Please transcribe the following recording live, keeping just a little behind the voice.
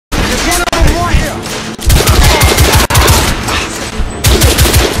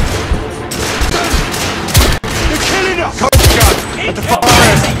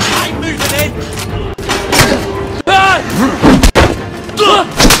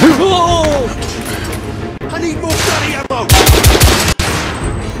I need more bloody ammo!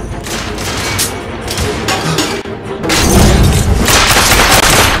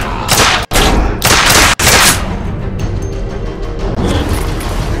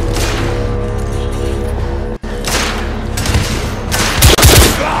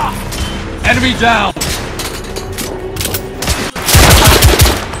 Enemy down!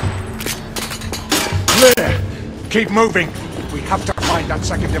 Clear! Keep moving. We have to find that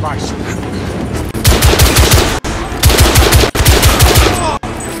second device.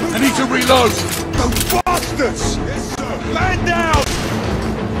 I need to reload! Those bastards! Yes, sir! Man down!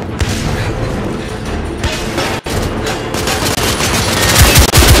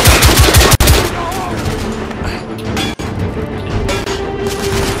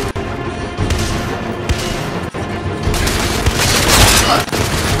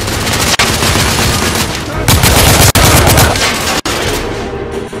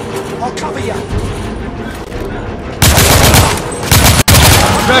 I'll cover you!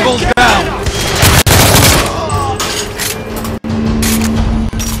 Rebels down!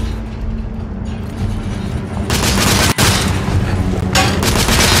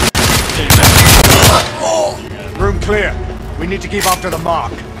 Room clear. We need to keep after the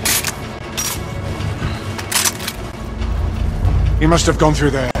mark. He must have gone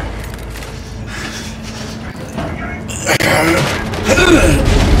through there.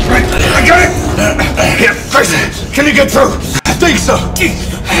 I got it! Here, face it! Can you get through? I think so.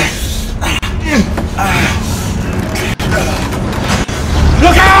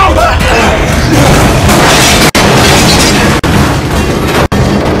 Look out!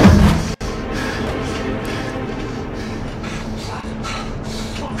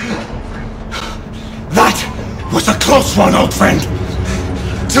 That was a close one, old friend.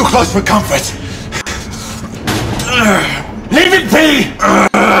 Too close for comfort. Leave it be!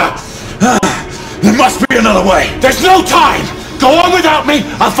 There must be another way. There's no time! Go on without me,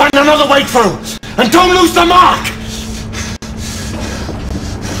 I'll find another way through. And don't lose the mark!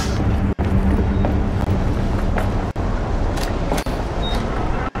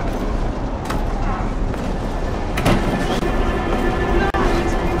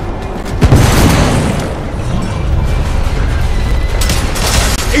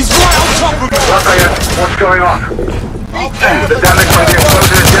 He's right on top of us! Lafayette, what's going on? The damage from the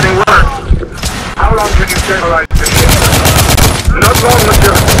explosion is getting worse. How long can you stabilize the ship? Not long,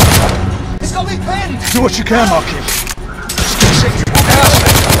 monsieur. He's got me pinned! Do what you can, Marquis.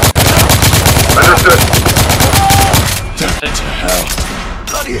 Understood. Damn it to hell.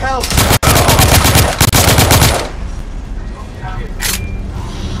 Bloody hell!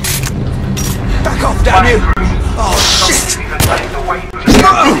 Back off, damn you! Oh, shit!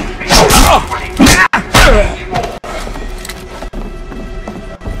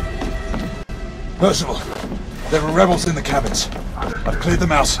 Percival, there are rebels in the cabins. I've cleared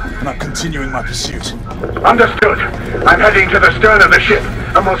them out, and I'm continuing my pursuit. Understood. I'm heading to the stern of the ship,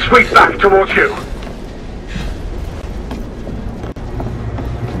 and will sweep back towards you.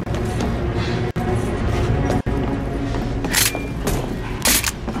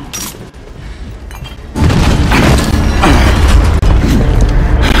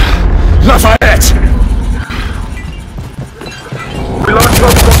 Lafayette! We lost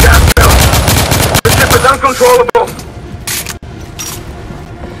multiple gas bills. The ship is uncontrollable.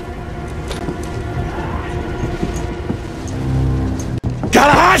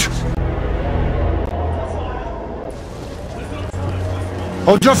 Galahad!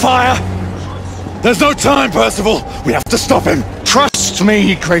 Hold your fire! There's no time, Percival! We have to stop him! Trust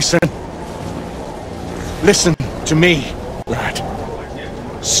me, Grayson. Listen to me, lad.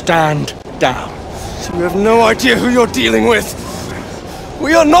 Stand down. You have no idea who you're dealing with.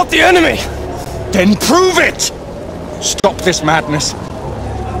 We are not the enemy! Then prove it! Stop this madness.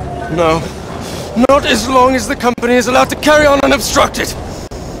 No. Not as long as the company is allowed to carry on unobstructed.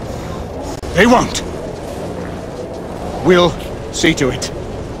 They won't. We'll see to it.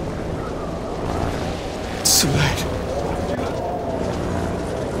 It's too late.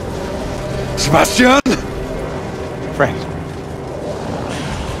 Sebastian! Friend.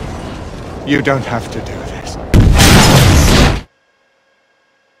 You don't have to do this.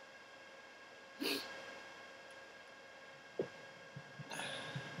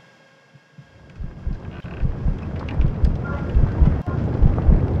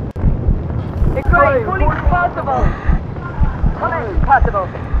 Gray, fully compatible. Connect compatible.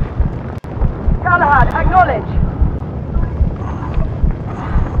 Galahad, acknowledge.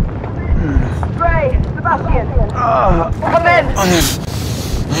 Gray, Sebastian. Come in.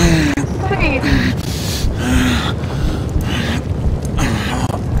 Please.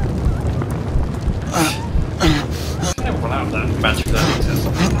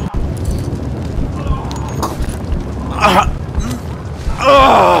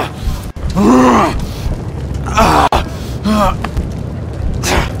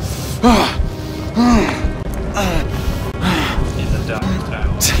 In the dark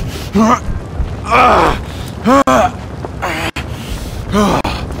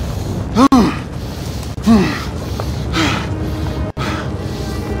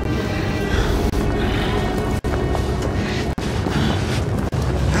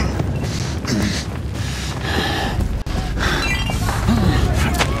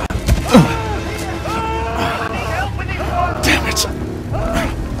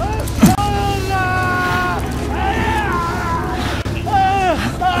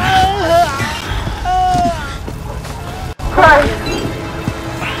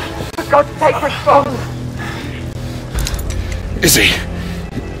Izzy,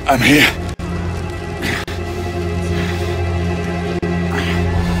 I'm here.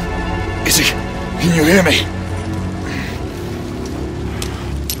 Izzy, can you hear me?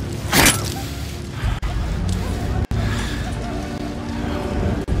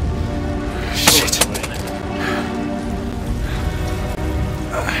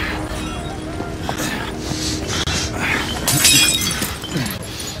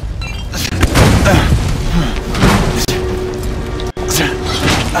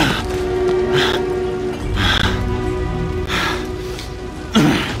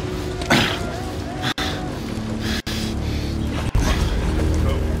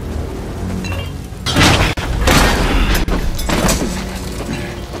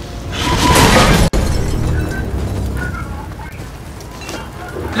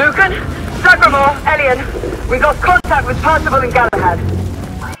 Lucan, Sagramore, Elian, we've lost contact with Percival and Galahad.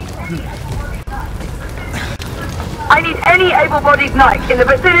 I need any able-bodied knight in the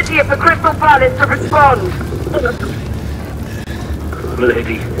vicinity of the Crystal Palace to respond.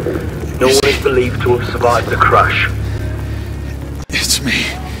 Lady, no one is believed to have survived the crash. It's me.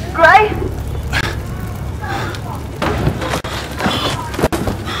 Gray?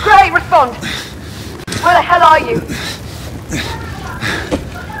 Gray, respond! Where the hell are you?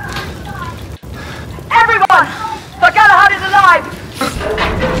 Everyone! Sir Galahad is alive!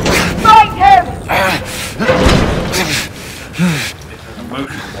 Fight him!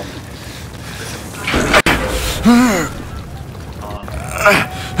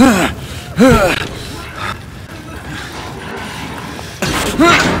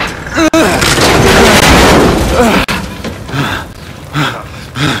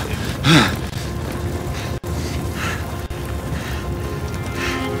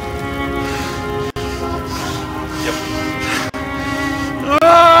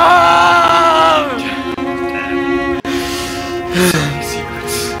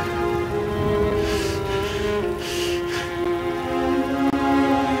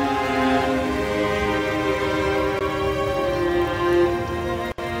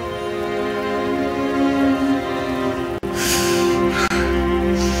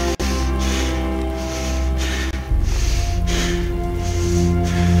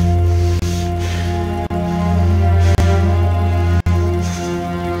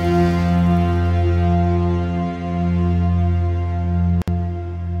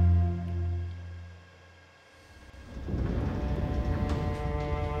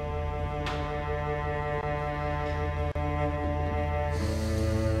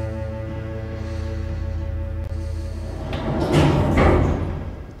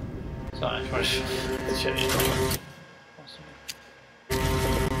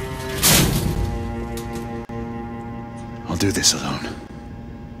 I'll do this alone.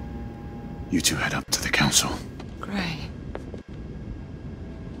 You two head up to the council. Gray.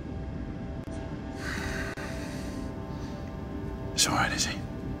 It's all right, Izzy.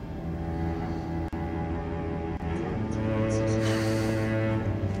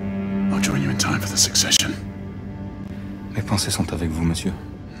 I'll join you in time for the succession. Mes pensées sont avec vous, monsieur.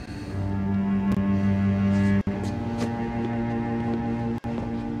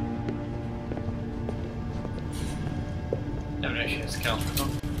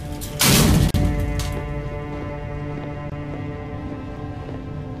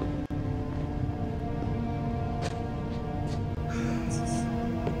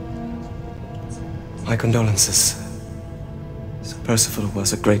 My condolences. Sir Percival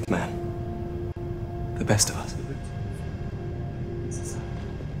was a great man. The best of us.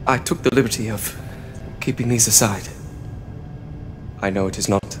 I took the liberty of keeping these aside. I know it is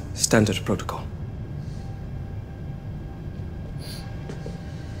not standard protocol.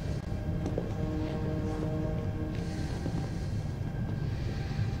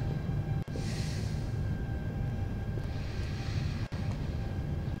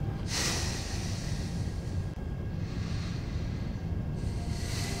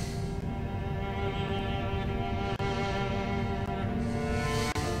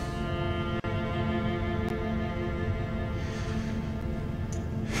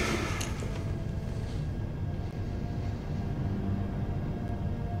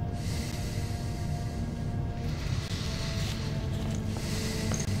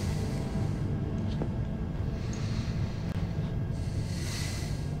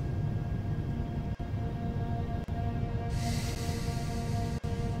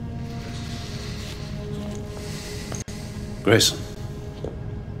 Grayson.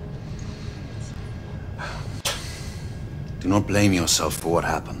 Do not blame yourself for what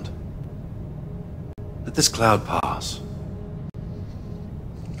happened. Let this cloud pass.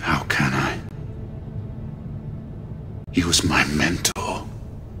 How can I? He was my mentor.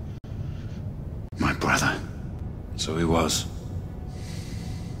 My brother. So he was.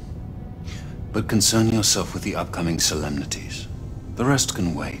 But concern yourself with the upcoming solemnities. The rest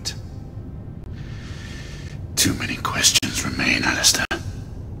can wait. Too many questions remain, Alistair.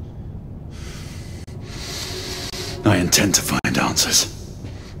 I intend to find answers.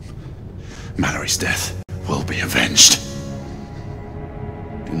 Mallory's death will be avenged.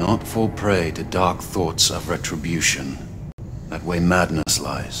 Do not fall prey to dark thoughts of retribution. That way madness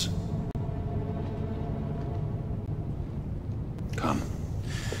lies. Come.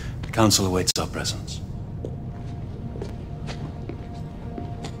 The Council awaits our presence.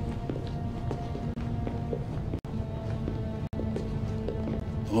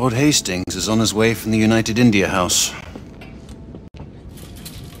 Lord Hastings is on his way from the United India House.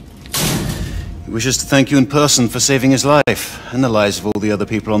 He wishes to thank you in person for saving his life, and the lives of all the other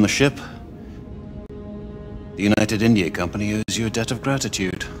people on the ship. The United India Company owes you a debt of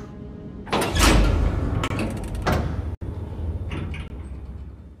gratitude.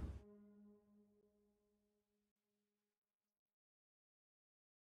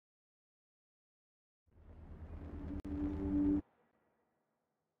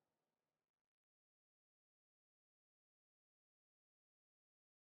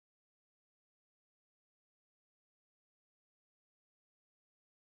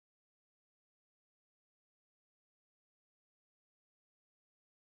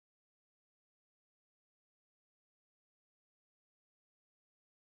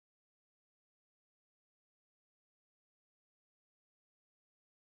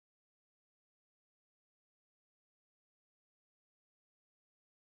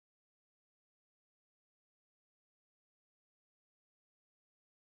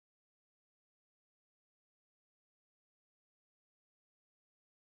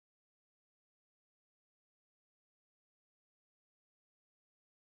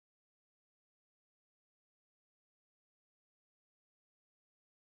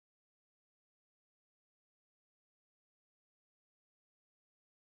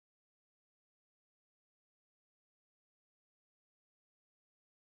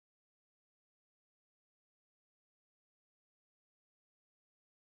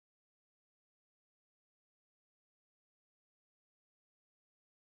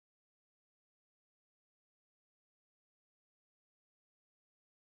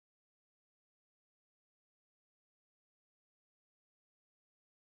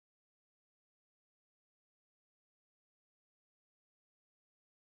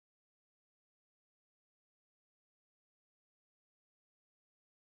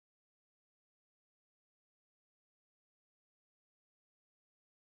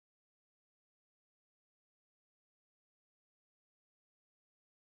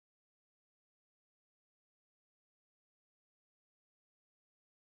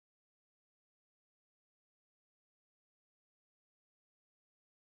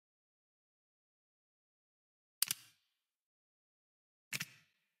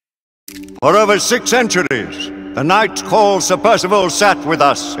 For over 6 centuries, the knight called Sir Percival sat with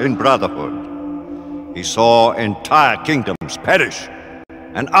us in brotherhood. He saw entire kingdoms perish,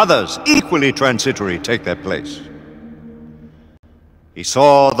 and others equally transitory take their place. He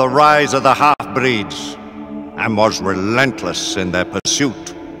saw the rise of the half-breeds, and was relentless in their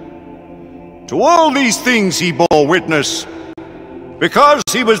pursuit. To all these things he bore witness, because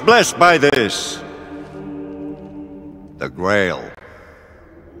he was blessed by this, the Grail.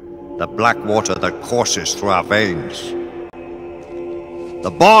 The black water that courses through our veins.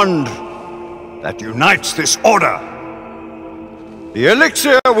 The bond that unites this order. The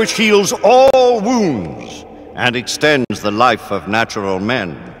elixir which heals all wounds and extends the life of natural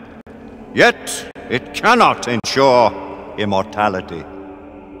men. Yet it cannot ensure immortality.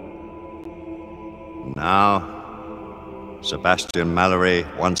 Now, Sebastian Mallory,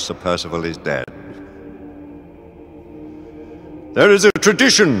 once Sir Percival, is dead. There is a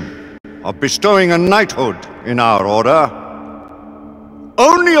tradition of bestowing a knighthood in our order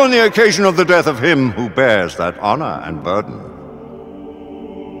only on the occasion of the death of him who bears that honor and burden.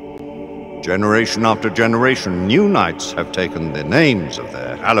 Generation after generation, new knights have taken the names of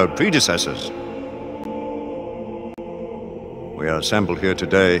their hallowed predecessors. We are assembled here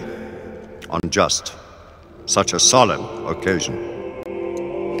today on just such a solemn occasion.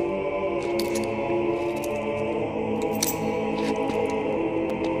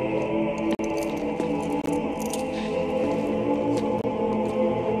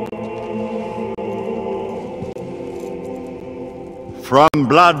 from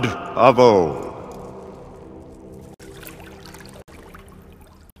blood of old.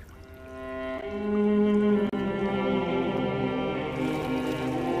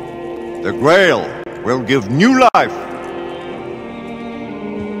 The Grail will give new life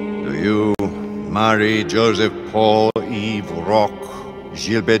to you, Marie Joseph Paul Yves Roch,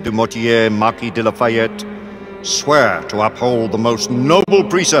 Gilbert de Mortier, Marquis de Lafayette. Swear to uphold the most noble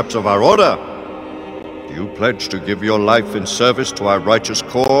precepts of our order. Do you pledge to give your life in service to our righteous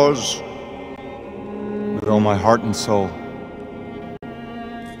cause? With all my heart and soul.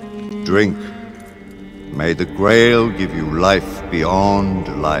 Drink. May the Grail give you life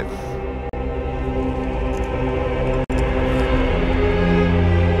beyond life.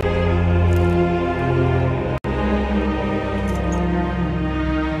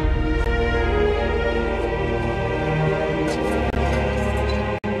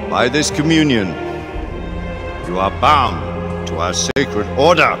 By this communion, you are bound to our sacred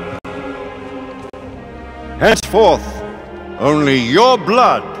order. Henceforth, only your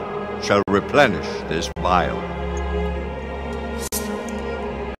blood shall replenish this vial.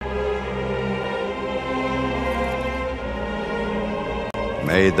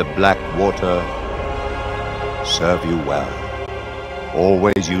 May the black water serve you well.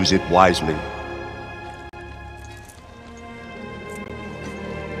 Always use it wisely.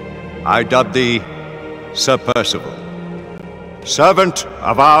 I dub thee Sir Percival, servant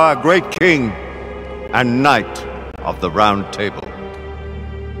of our great king and knight of the Round Table.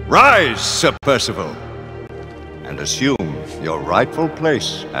 Rise, Sir Percival, and assume your rightful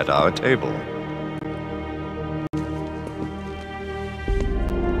place at our table.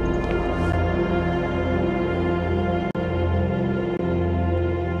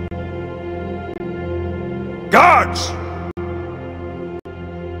 Guards!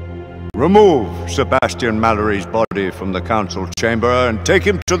 Remove Sebastian Mallory's body from the council chamber and take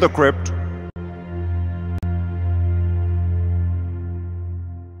him to the crypt.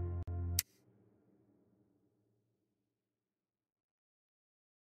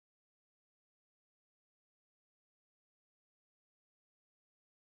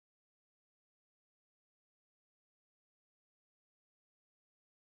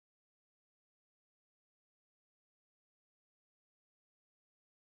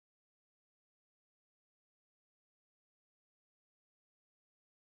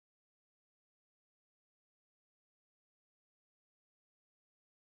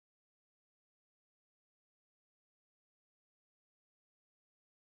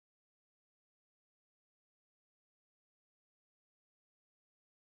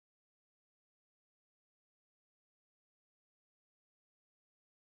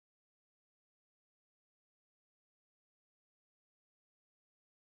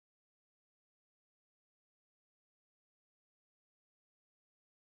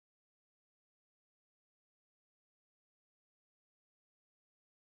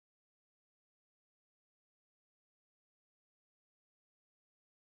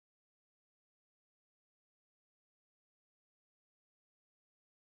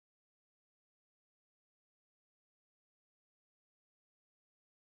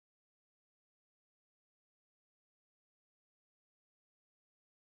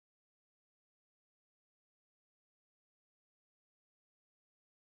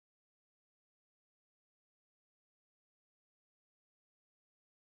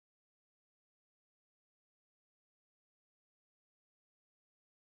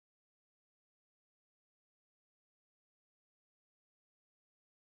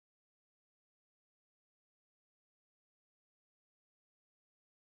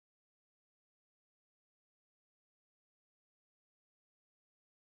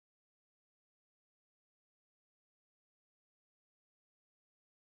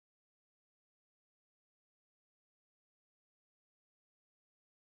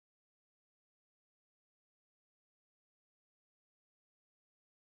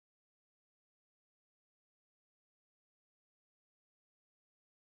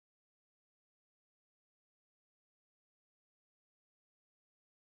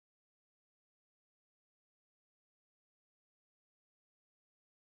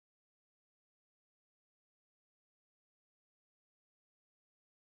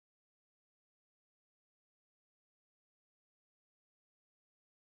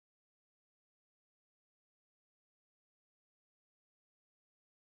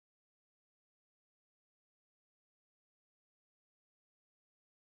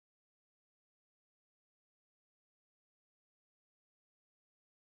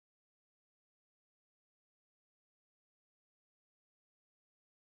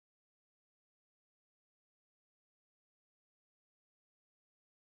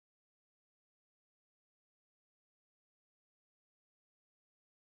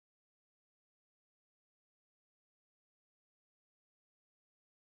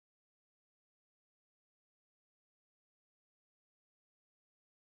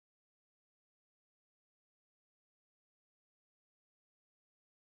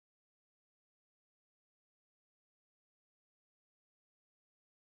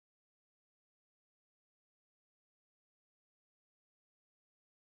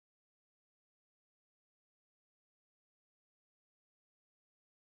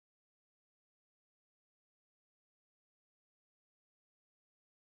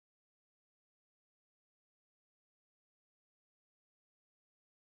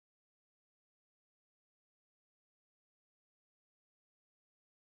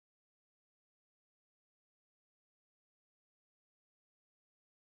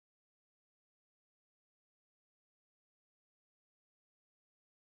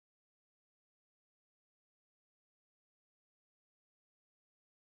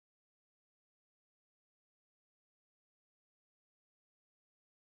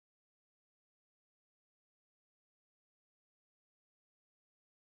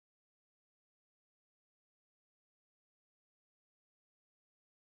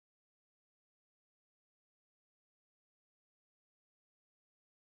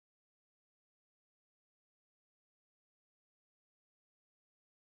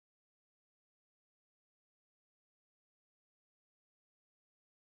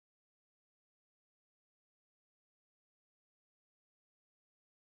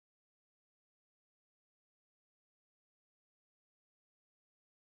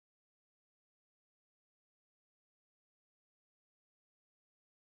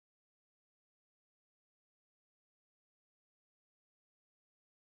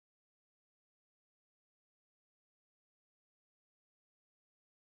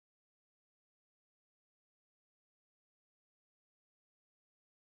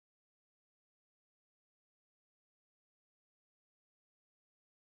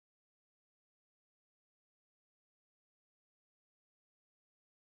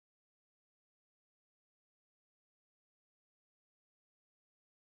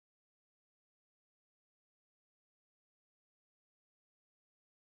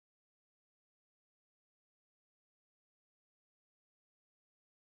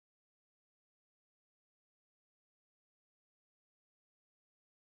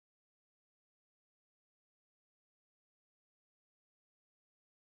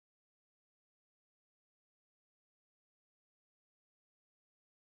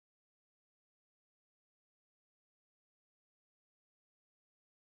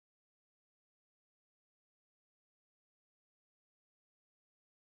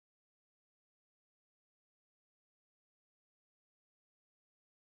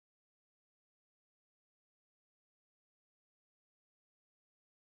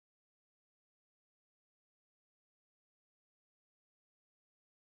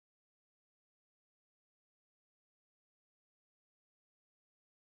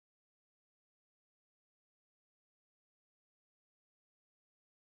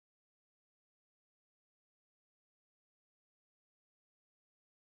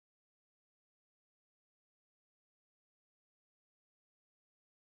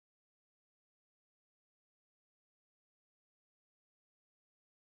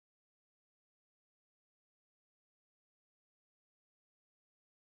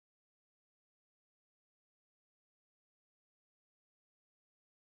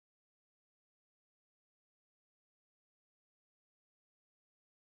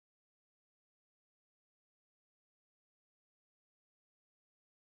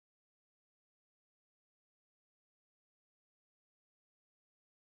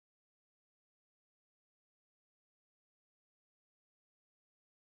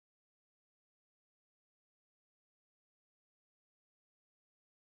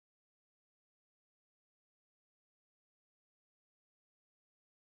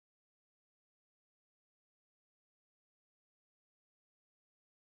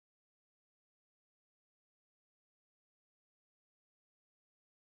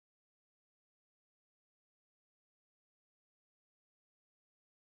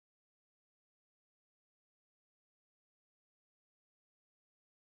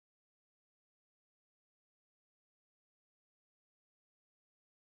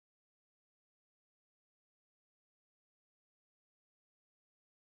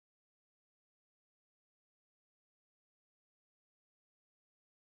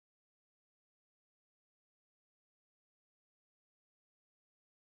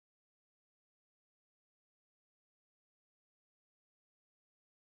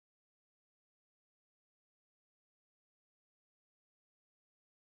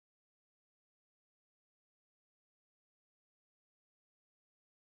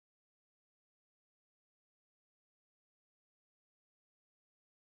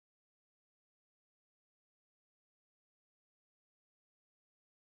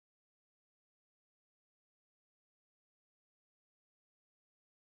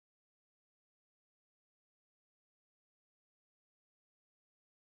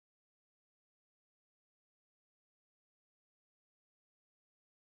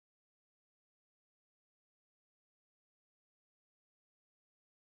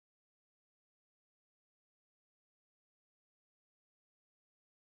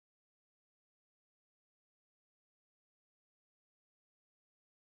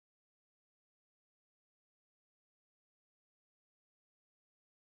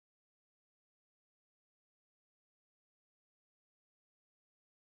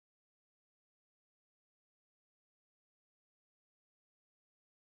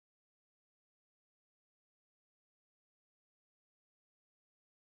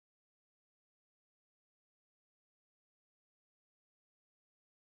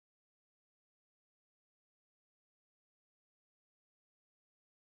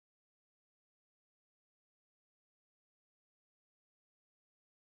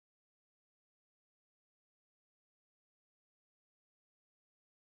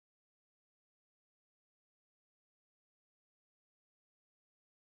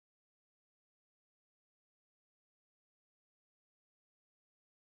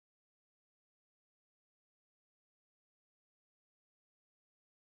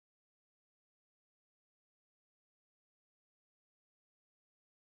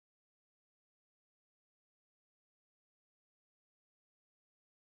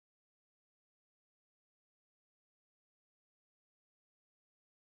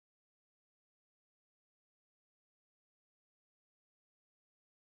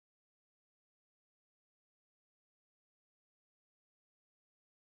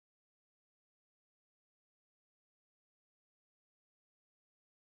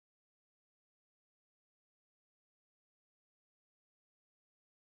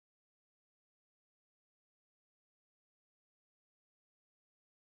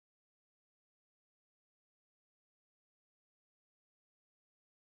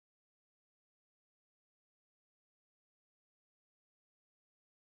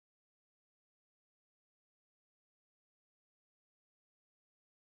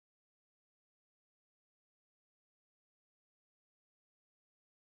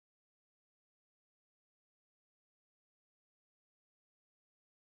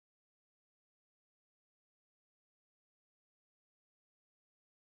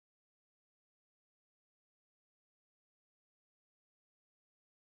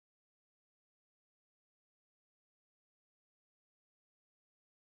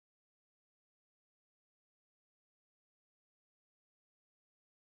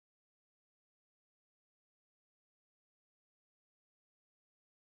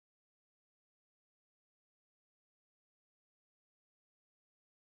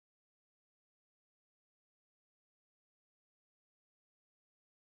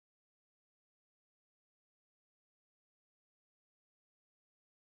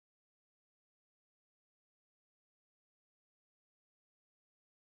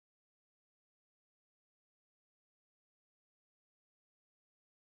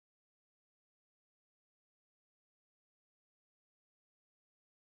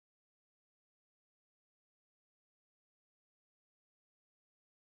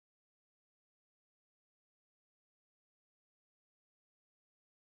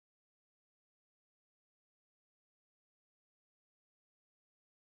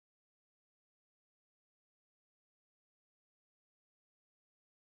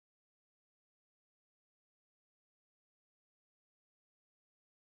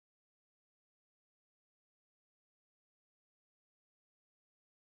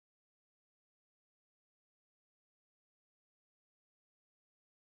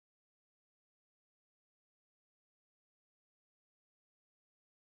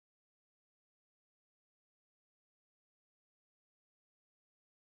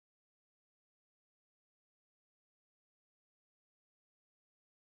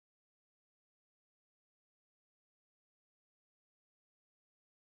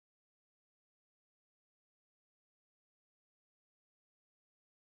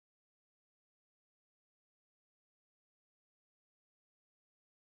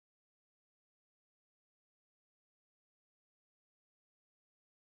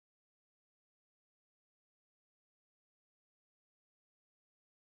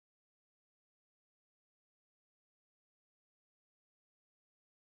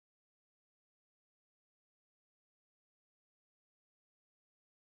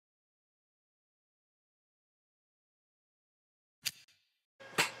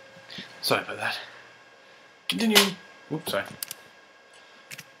 Sorry about that. Continue. Oops, sorry.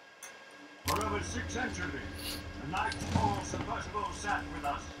 For over 6 centuries, the Knights called Sir Percival sat with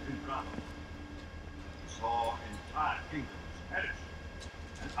us in Brotherhood. He saw entire kingdoms perish.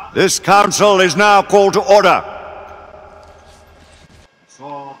 This council is now called to order. He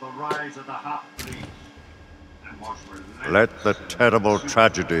saw the rise of the half-breeds and was relentless. Let the terrible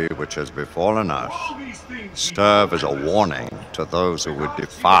tragedy which has befallen us serve as a warning to those who would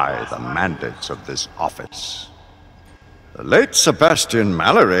defy the mandates of this office. The late Sebastian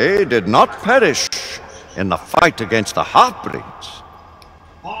Mallory did not perish in the fight against the half-breeds.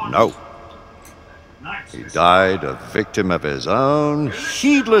 No. He died a victim of his own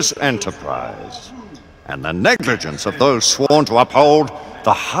heedless enterprise and the negligence of those sworn to uphold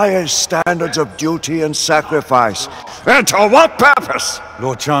the highest standards of duty and sacrifice. And to what purpose?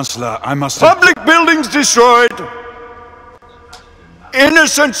 Lord Chancellor, I must... Public buildings destroyed.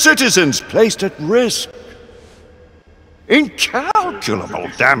 Innocent citizens placed at risk. Incalculable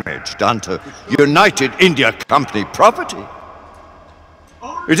damage done to United India Company property.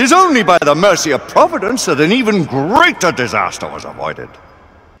 It is only by the mercy of Providence that an even greater disaster was avoided.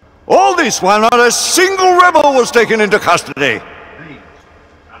 All this while not a single rebel was taken into custody.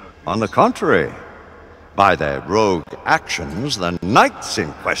 On the contrary, by their rogue actions, the knights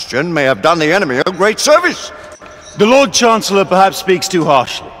in question may have done the enemy a great service. The Lord Chancellor perhaps speaks too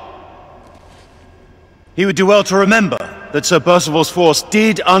harshly. He would do well to remember that Sir Percival's force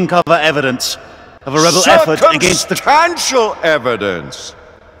did uncover evidence of a rebel effort against the... Circumstantial evidence.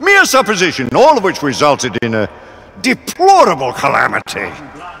 Mere supposition, all of which resulted in a deplorable calamity.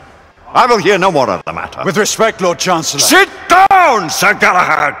 I will hear no more of the matter. With respect, Lord Chancellor. Sit down, Sir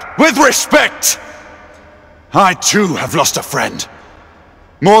Galahad! With respect! I too have lost a friend.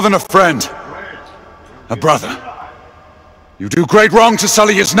 More than a friend. A brother. You do great wrong to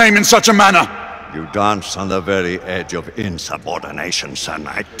sully his name in such a manner. You dance on the very edge of insubordination, Sir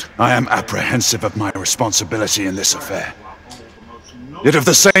Knight. I am apprehensive of my responsibility in this affair. Yet if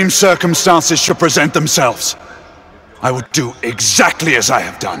the same circumstances should present themselves, I would do exactly as I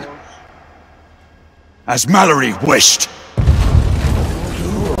have done. As Mallory wished.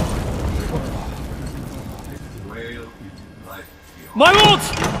 My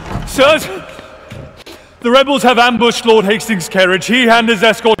lords! Sirs! The rebels have ambushed Lord Hastings' carriage. He and his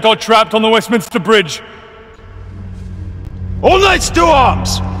escort got trapped on the Westminster Bridge. All knights to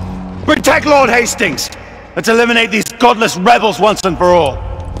arms! Protect Lord Hastings! Let's eliminate these godless rebels once and for all.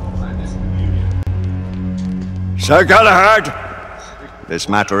 Sir Galahad, this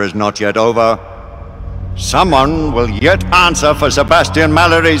matter is not yet over. Someone will yet answer for Sebastian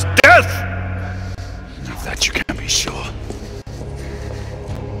Mallory's death! Of that you can be sure.